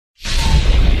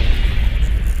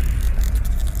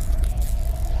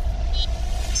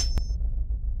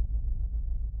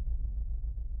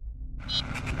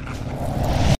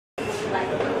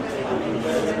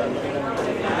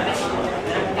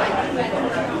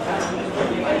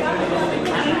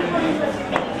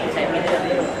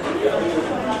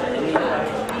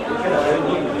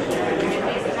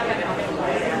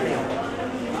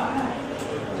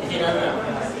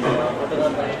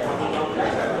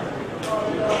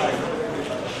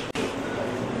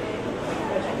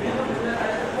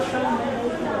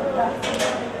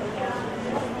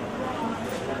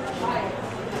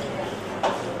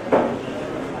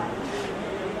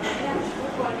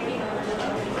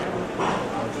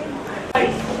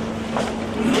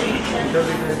Very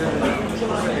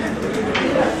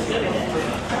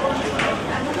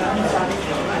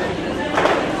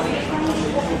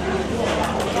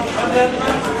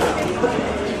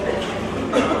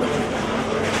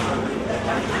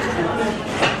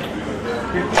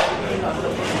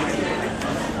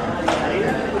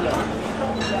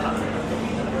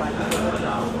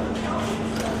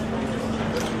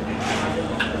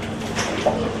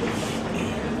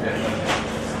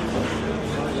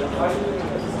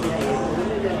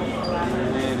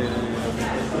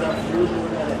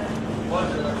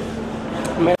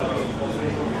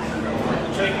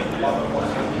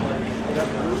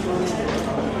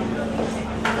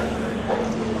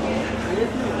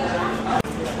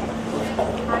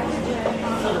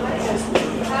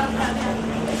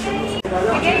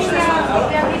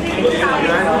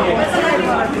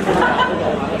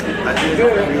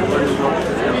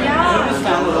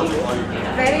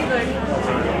good.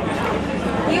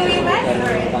 You even?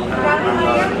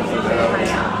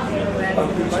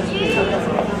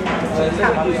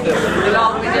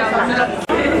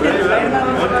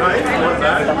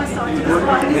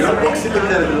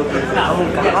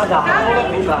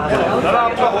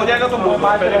 आपका हो जाएगा तो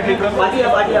पहले ठीक कर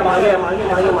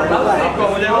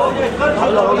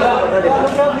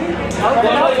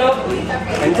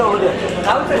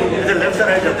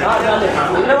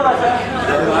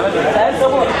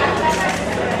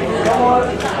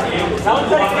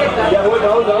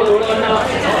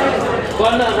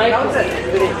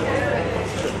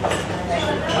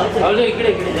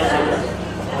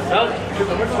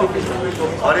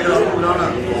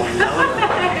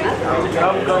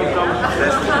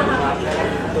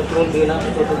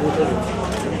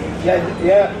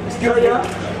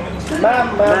मैम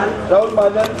राहुल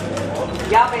महाजन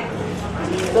यहाँ पे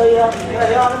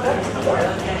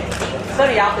सर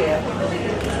यहाँ पे है।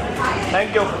 Thank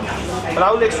you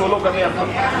Rahul. एक सोलो करनी है आपको।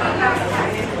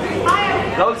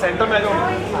 राहुल सेंटर में आ जाओ।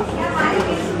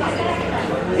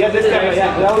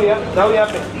 राहुल यहाँ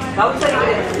पे राहुल सर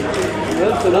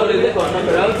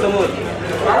राहुल समोर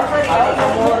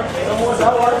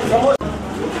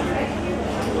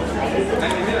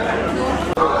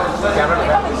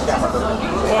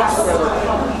Yes.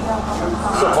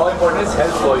 So how important is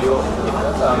health for you?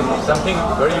 Something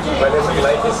very valuable in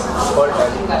life is called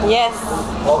health. Yes.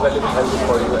 How valuable health is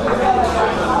for you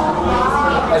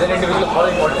as an individual? How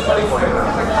important is very important?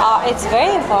 It's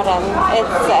very important.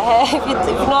 It's if you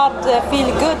not feel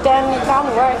good, then you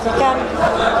can't work, you can't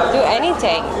do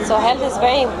anything. So health is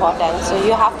very important. So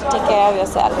you have to take care of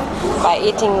yourself by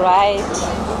eating right,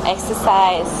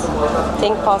 exercise,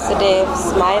 think positive,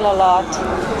 smile a lot.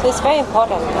 So it's very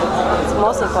important. It's the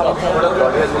most important thing.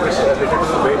 Claudia is related to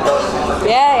weight loss.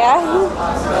 Yeah.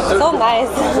 So nice.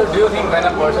 So do you think when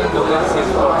a person loses his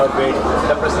or her weight,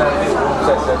 the personality improves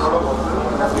as such?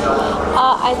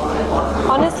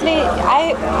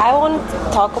 I won't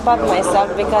talk about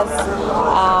myself because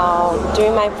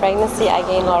during my pregnancy I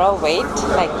gained a lot of weight,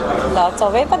 like lots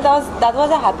of weight, but that was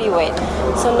a happy weight.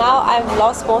 So now I've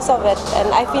lost most of it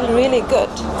and I feel really good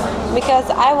because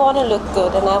I want to look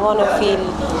good and I want to feel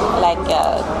like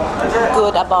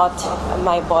good about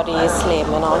my body is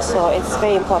slim, and also it's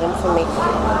very important for me.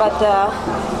 But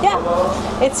yeah,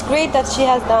 it's great that she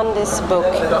has done this book.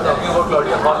 Talking about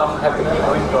Claudia, how long have you been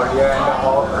knowing Claudia and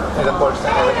how as a person,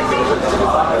 as an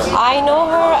individual? I know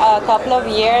her a couple of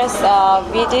years.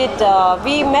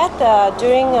 We met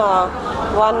during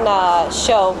one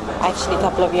show actually a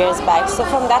couple of years back. So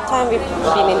from that time we've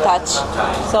been in touch.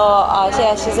 So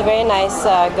yeah, she's a very nice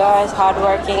girl,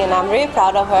 hardworking, and I'm really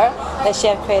proud of her that she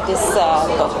has created this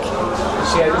book.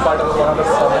 She has been part of one of the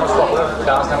most popular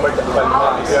dance numbers.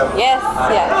 Yes.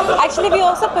 Actually, we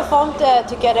also performed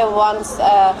together once.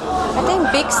 I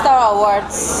think Big Star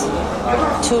Awards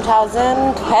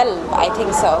 2012. I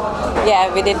think so. Yeah,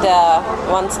 we did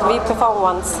once. We performed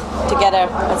once together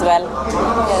as well.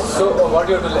 Yes. So, what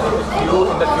do you have to like? If you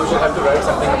in the future have to write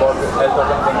something about health or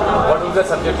something, what will be the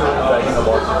subject you will be writing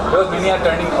about? Because many are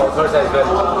turning authors as well.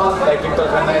 Like Twinkle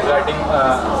Khanna is writing,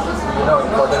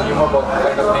 for the humor book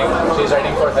kind of thing. She is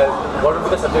writing for health. What would be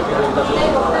the subject you will be?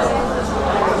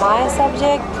 My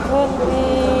subject would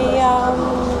be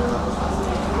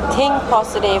think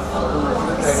positive,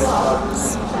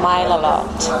 smile a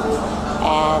lot,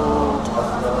 and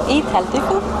eat healthy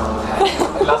food.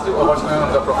 Lastly, what's going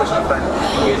on the professional front?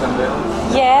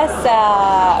 Yes,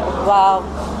 well,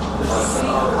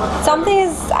 something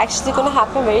is actually going to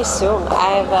happen very soon.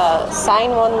 I've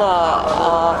signed one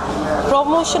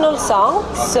promotional song,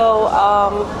 so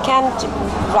can't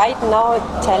right now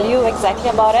tell you exactly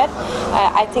about it.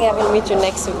 I think I will meet you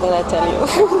next week and I'll tell you.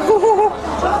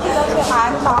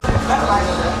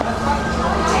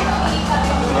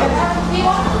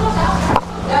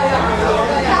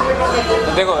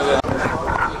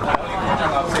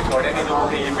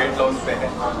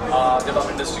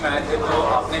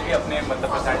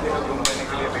 चाहते हो groom करने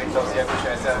के लिए weight loss या कुछ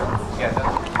ऐसा किया था?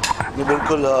 जी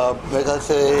बिल्कुल, मेरे ख्याल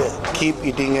से keep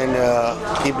eating and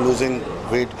keep losing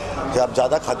weight. जब आप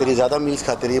ज़्यादा खाते रहिए, ज़्यादा मील्स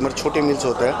खाते रहिए, मतलब छोटे मील्स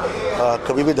होते हैं,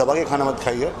 कभी भी दबा के खाना मत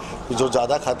खाइए। जो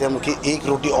ज़्यादा खाते हैं उनकी एक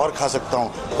रोटी और खा सकता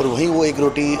हूँ और वहीं वो एक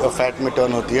रोटी फैट में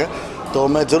टर्न होती है। तो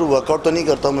मैं ज़रूर वर्कआउट तो नहीं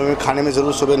करता हूँ, मैं खाने में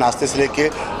ज़रूर सुबह नाश्ते से लेके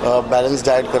बैलेंस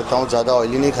डाइट करता हूँ, ज़्यादा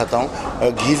ऑयली नहीं खाता हूँ,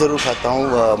 घी ज़रूर खाता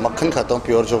हूँ, मक्खन खाता हूँ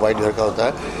प्योर जो वाइट घर का होता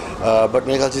है। बट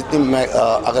मेरे ख्याल से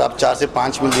अगर आप 4 से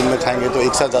 5 मील दिन में खाएंगे तो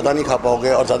एक साथ ज़्यादा नहीं खा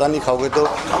पाओगे, और ज़्यादा नहीं खाओगे तो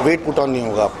वेट पुट ऑन नहीं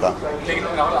होगा आपका। लेकिन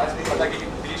राहुल, आज भी पता है कि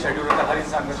बिजी शेड्यूल रहता है, हर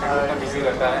इंसान का शेड्यूल इतना बिजी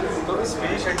रहता है, तो इस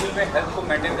बिजी शेड्यूल में हेल्थ को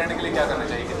मेंटेन करने के लिए क्या करना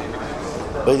चाहिए?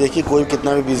 भाई देखिए, कोई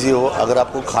कितना भी बिजी हो, अगर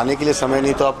आपको खाने के लिए समय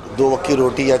नहीं तो आप 2 वक्त की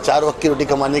रोटी या 4 वक्त की रोटी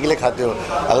कमाने के लिए खाते हो।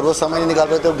 अगर वो समय नहीं निकाल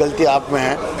पाते तो गलती आप में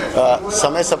है।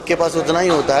 समय सबके पास उतना ही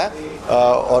होता है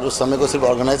और उस समय को सिर्फ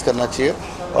ऑर्गेनाइज करना चाहिए।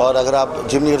 और अगर आप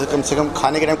जिम नहीं करते, कम से कम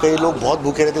खाने के टाइम कई लोग बहुत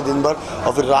भूखे रहते हैं दिन भर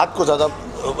और फिर रात को ज़्यादा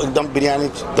एकदम बिरयानी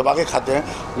दबा के खाते हैं,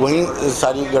 वहीं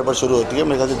सारी गड़बड़ शुरू होती है।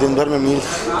 मेरे ख्याल से दिन भर में मील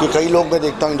कि कई लोग मैं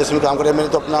देखता हूँ इंडस्ट्री में काम कर रहे हैं,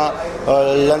 मैंने तो अपना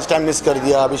लंच टाइम मिस कर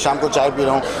दिया, अभी शाम को चाय पी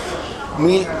रहा हूँ।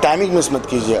 मील टाइमिंग मिस मत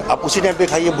कीजिए, आप उसी टाइम पे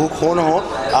खाइए, भूख हो ना हो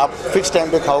आप फिक्स टाइम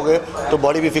पे खाओगे तो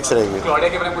बॉडी भी फिक्स रहेगी। क्लॉडिया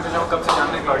के बारे में पूछना चाहूँ, कब से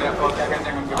जानते हैं क्लॉडिया को, क्या कहते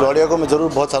हैं? क्लॉडिया को मैं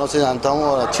ज़रूर बहुत सालों से जानता हूँ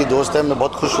और अच्छी दोस्त है। मैं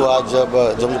बहुत खुश हुआ जब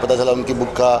मुझे पता चला उनकी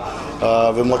बुक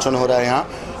का विमोचन हो रहा है यहाँ,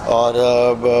 और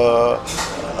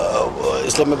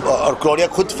इसलिए मैं, और क्लॉडिया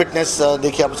खुद फिटनेस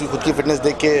देखिए, आप उसकी खुद की फिटनेस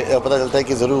देख के पता चलता है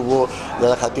कि ज़रूर वो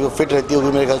ज़्यादा खाती है, वो फिट रहती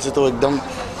होगी मेरे ख्याल से, तो एकदम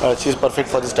she is perfect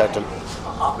for this title.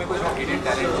 आप में कुछ हिडन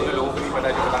टैलेंट जो लोगों को नहीं पता,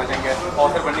 जो बताना चाहेंगे?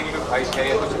 ऑथर बनने की कोई ख्वाहिश है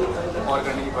या कुछ और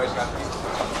करने की ख्वाहिश है?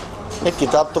 मैं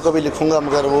किताब तो कभी लिखूंगा,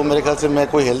 मगर वो मेरे ख्याल से मैं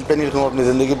कोई हेल्थ पे नहीं लिखूंगा, अपनी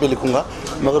ज़िंदगी पे लिखूंगा,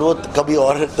 मगर वो कभी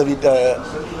और तभी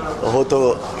हो। तो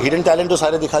हिडन टैलेंट तो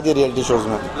सारे दिखा दिए रियलिटी शोज़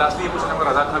में। लास्टली ये पूछना,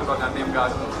 रज़ा खान को जानते हैं,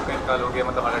 आज उनका इंतकाल हो गया,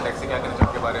 मतलब हार्ट अटैक से, क्या कहना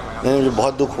चाहिए बारे में? नहीं, मुझे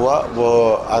बहुत दुख हुआ, वो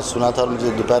आज सुना था और मुझे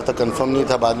दोपहर तक कंफर्म नहीं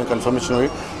था, बाद में कंफर्मेशन हुई।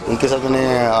 उनके साथ मैंने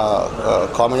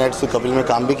कॉमेडी नाइट से कपिल में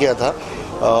काम भी किया था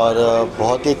और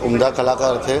बहुत ही एक उम्दा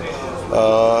कलाकार थे।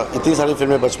 इतनी सारी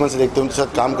फिल्में बचपन से देखते हैं, उनके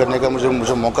साथ काम करने का मुझे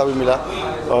मौका भी मिला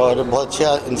और बहुत अच्छे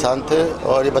इंसान थे।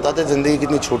 और ये बताते ज़िंदगी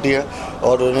कितनी छोटी है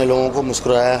और उन्होंने लोगों को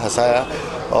मुस्कुराया, हंसाया,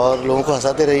 और लोगों को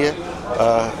हंसाते रहिए।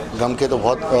 गम के तो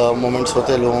बहुत मोमेंट्स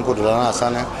होते हैं, लोगों को रुलाना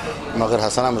आसान है मगर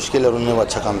हंसाना मुश्किल है, और उन्होंने वो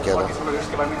अच्छा काम किया था।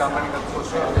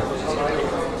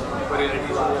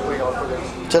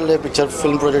 चल रहे पिक्चर,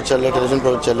 फिल्म प्रोजेक्ट चल रहे, टेलीविजन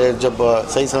प्रोजेक्ट चल रहे, जब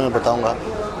सही समय बताऊँगा।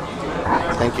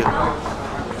 Thank you.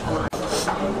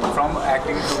 From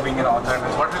acting to being an author,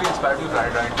 what really inspired you to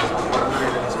write?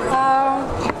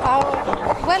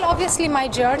 Well, obviously my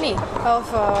journey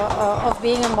of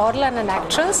being a model and an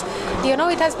actress, you know,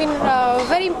 it has been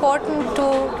very important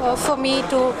for me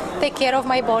to take care of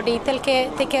my body,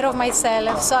 take care of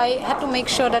myself. So I had to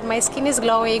make sure that my skin is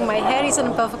glowing, my hair is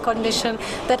in perfect condition,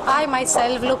 that I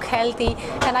myself look healthy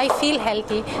and I feel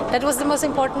healthy. That was the most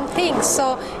important thing. So,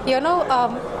 you know,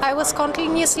 I was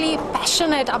continuously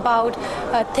passionate about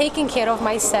taking care of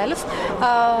myself.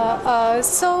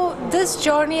 So this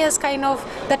journey is kind of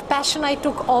that passion I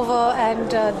took over,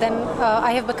 and then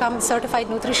I have become certified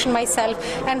nutrition myself,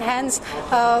 and hence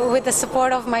with the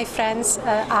support of my friends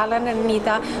Alan and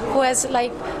Neeta, who has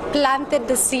like planted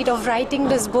the seed of writing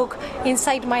this book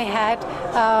inside my head.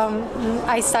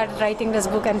 I started writing this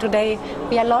book, and today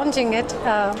we are launching it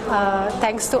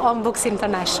thanks to Om Books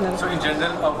International. So in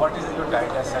general, what is your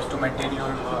diet as such to maintain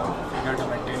your figure, to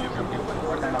maintain your beauty?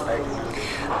 What kind of diet do you do?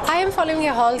 I am following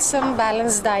a wholesome,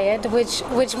 balanced diet,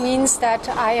 which means that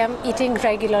I am eating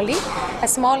regularly,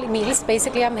 small meals.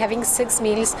 Basically, I'm having 6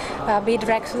 meals, be it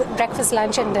breakfast,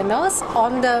 lunch, and dinners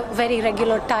on the very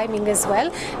regular timing as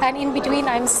well. And in between,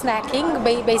 I'm snacking,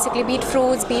 basically, be it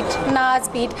fruits, be it nuts,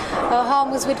 be it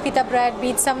hummus with pita bread, be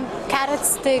it some carrot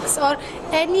sticks, or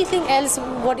anything else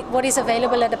what is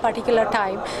available at a particular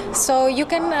time. So you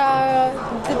can.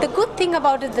 The good thing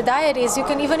about the diet is you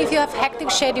can, even if you have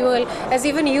hectic schedule, as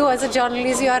even you as a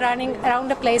journalist, you are running around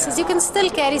the places, you can still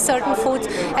carry certain foods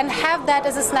and have that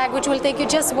as a snack, which will take you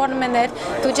just 1 minute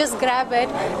to just grab it,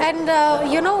 and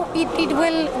you know, it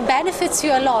will benefits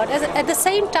you a lot. At the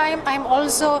same time, I'm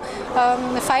also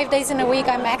 5 days in a week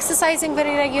I'm exercising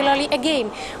very regularly.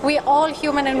 Again, we all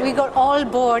human and we got all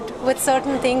bored with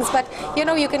certain things, but you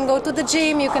know, you can go to the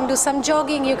gym, you can do some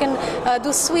jogging, you can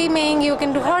do swimming, you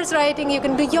can do horse riding, you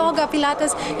can do yoga,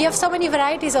 pilates. You have so many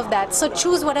varieties of that, so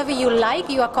choose whatever you like,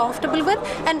 you are comfortable with,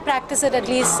 and practice it at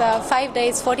least 5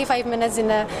 days, 45 minutes in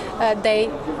a day.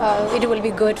 It will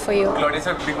be good for you. Claudia, it's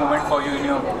a big moment for you.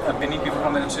 Many people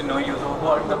from the industry know you. So who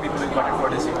are the people important for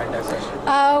this event as such?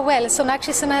 Well,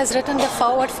 Sonakshi Sinha has written the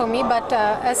foreword for me, but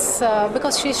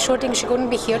because she's shooting, she couldn't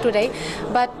be here today.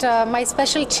 But my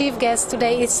special chief guest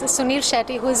today is Sunil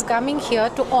Shetty, who is coming here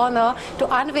to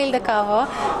unveil the cover.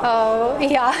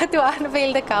 To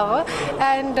unveil the cover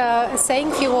and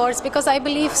saying few words, because I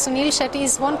believe Sunil Shetty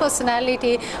is one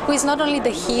personality who is not only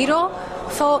the hero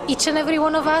for each and every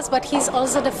one of us, but he's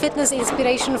also the fitness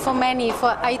inspiration for many, for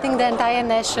I think the entire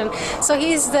nation. So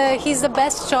he's the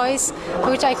best choice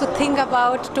which I could think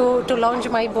about to launch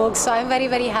my book. So I'm very,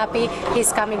 very happy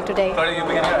he's coming today. Claudia, you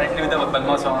began directly with the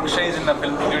Balma song. Akshay is in the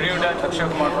film. Did you know Akshay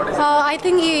Kumar? What is it? I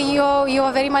think you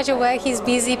are very much aware he's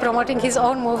busy promoting his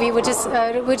own movie, which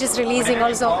is releasing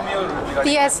also.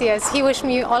 Yes, he wished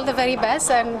me all the very best,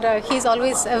 and he's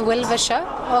always a well-wisher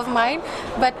of mine.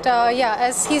 But yeah,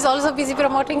 as he's also busy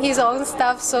promoting his own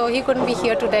stuff, so he couldn't be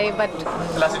here today. But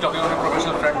lastly, talking about a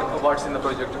professional front, what's in the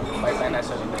project pipeline as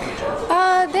well in the future?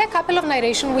 There are a couple of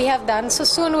narration we have done, so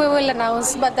soon we will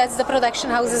announce. But that's the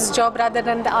production house's job rather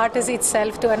than the artist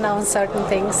itself to announce certain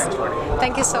things. Thanks, Claudia.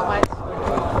 Thank you so much.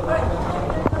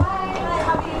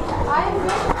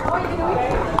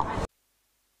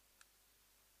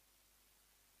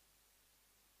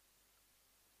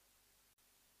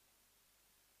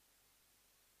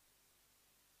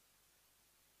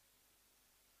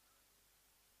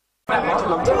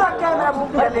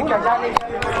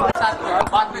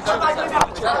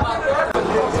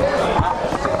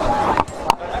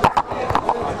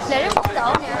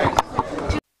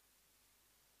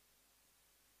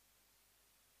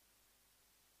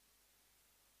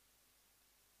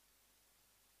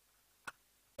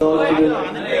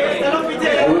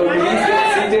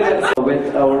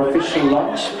 With our official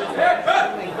launch.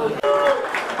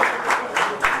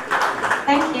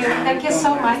 Thank you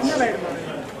so much.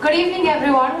 Good evening,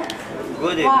 everyone.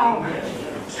 Good evening. Wow.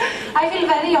 I feel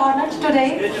very honored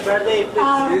today.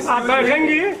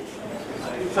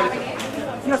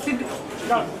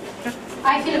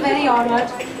 I feel very honored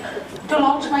to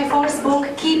launch my first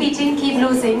book, Keep Eating, Keep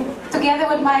Losing, together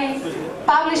with my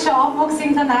publisher of Books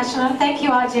International. Thank you,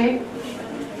 Ajay.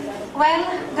 Well,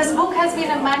 this book has been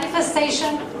a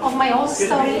manifestation of my own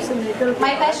story,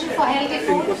 my passion for healthy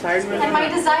food, and my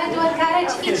desire to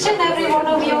encourage each and every one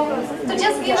of you to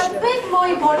just give a bit more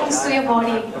importance to your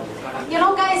body. You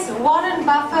know, guys, Warren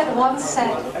Buffett once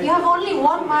said, you have only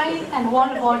one mind and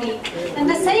one body. And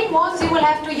the same ones you will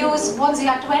have to use once you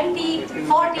are 20,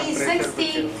 40,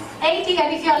 60, 80,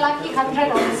 and if you are lucky,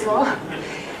 100 also.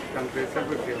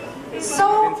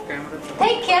 So,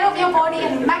 take care of your body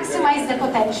and maximize the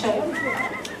potential.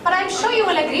 But I'm sure you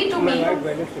will agree to me,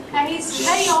 and it's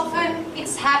very often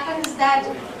it happens that,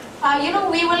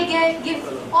 we will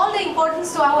give all the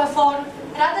importance to our phone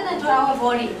rather than to our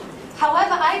body.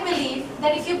 However, I believe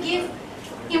that if you give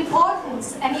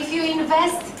importance and if you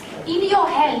invest in your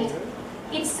health,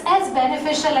 it's as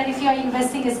beneficial as if you are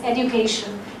investing in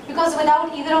education. Because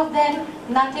without either of them,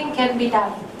 nothing can be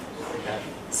done.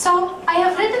 So I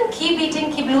have written Keep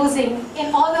Eating, Keep Losing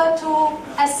in order to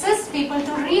assist people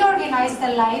to reorganize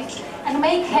their life and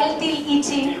make healthy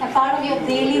eating a part of your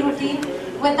daily routine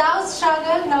without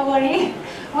struggle, no worry,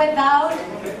 without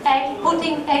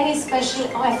putting any special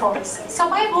efforts. So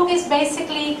my book is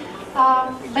basically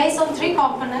based on 3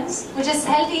 components, which is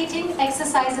healthy eating,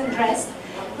 exercise and rest,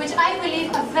 which I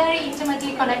believe are very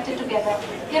intimately connected together.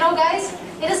 You know, guys,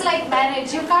 it is like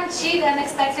marriage. You can't cheat and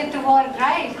expect it to work,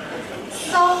 right?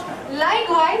 So,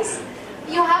 likewise,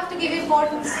 you have to give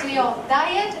importance to your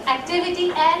diet,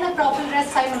 activity and a proper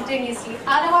rest simultaneously.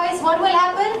 Otherwise, what will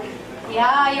happen?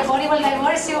 Yeah, your body will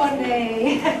divorce you one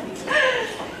day.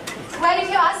 Well, if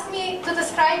you ask me to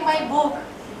describe my book,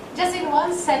 just in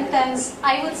one sentence,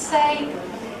 I would say,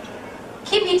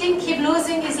 Keep Eating, Keep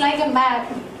Losing is like a map,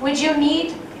 which you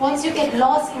need once you get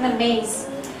lost in a maze.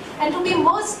 And to be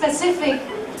more specific,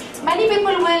 many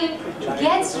people will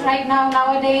get right now,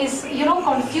 nowadays,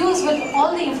 confused with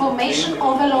all the information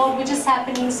overload which is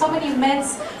happening. So many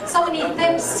myths, so many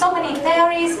tips, so many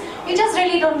theories. You just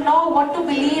really don't know what to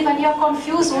believe and you're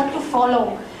confused what to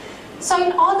follow. So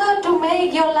in order to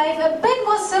make your life a bit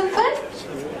more simple,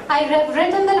 I have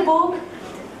written the book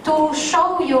to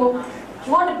show you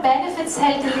what benefits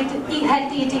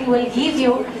healthy eating will give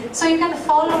you, so you can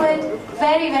follow it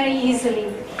very, very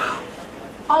easily.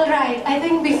 Alright, I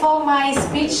think before my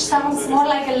speech sounds more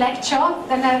like a lecture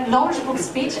than a launch book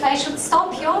speech, I should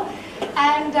stop here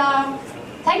and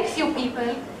thank few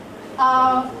people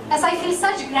as I feel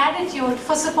such gratitude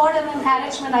for support and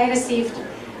encouragement I received.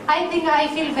 I think I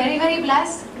feel very, very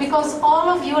blessed because all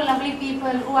of you lovely people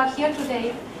who are here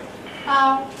today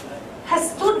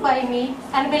has stood by me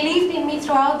and believed in me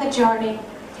throughout the journey.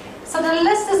 So the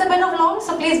list is a bit of long,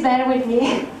 so please bear with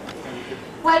me.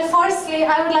 Well, firstly,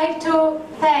 I would like to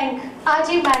thank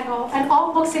RJ Mago and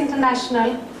Om Books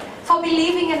International for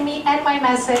believing in me and my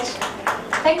message.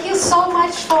 Thank you so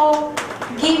much for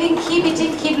giving Keep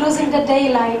Eating, Keep Losing the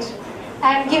Daylight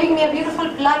and giving me a beautiful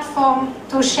platform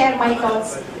to share my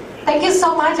thoughts. Thank you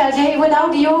so much, Ajay.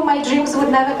 Without you, my dreams would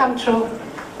never come true.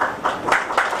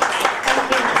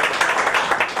 Thank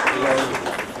you.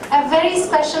 A very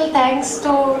special thanks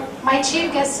to my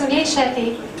chief guest, Sunil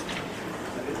Shetty,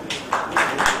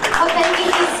 for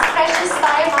taking his precious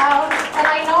time out. And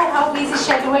I know how busy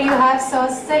schedule you have, so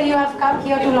still you have come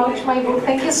here to launch my book.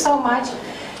 Thank you so much.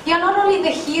 You're not only the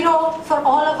hero for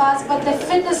all of us, but the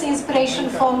fitness inspiration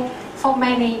for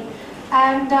many.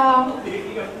 And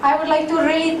I would like to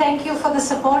really thank you for the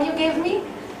support you gave me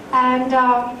and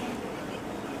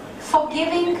for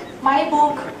giving my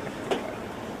book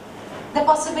the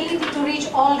possibility to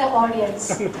reach all the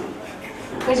audience,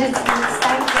 which is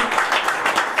thank you.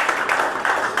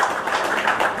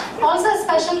 Also a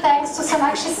special thanks to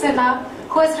Sonakshi Sinha,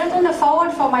 who has written the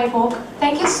foreword for my book.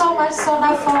 Thank you so much,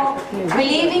 Sona, for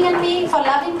believing in me, for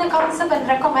loving the concept and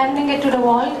recommending it to the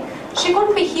world. She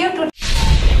couldn't be here today.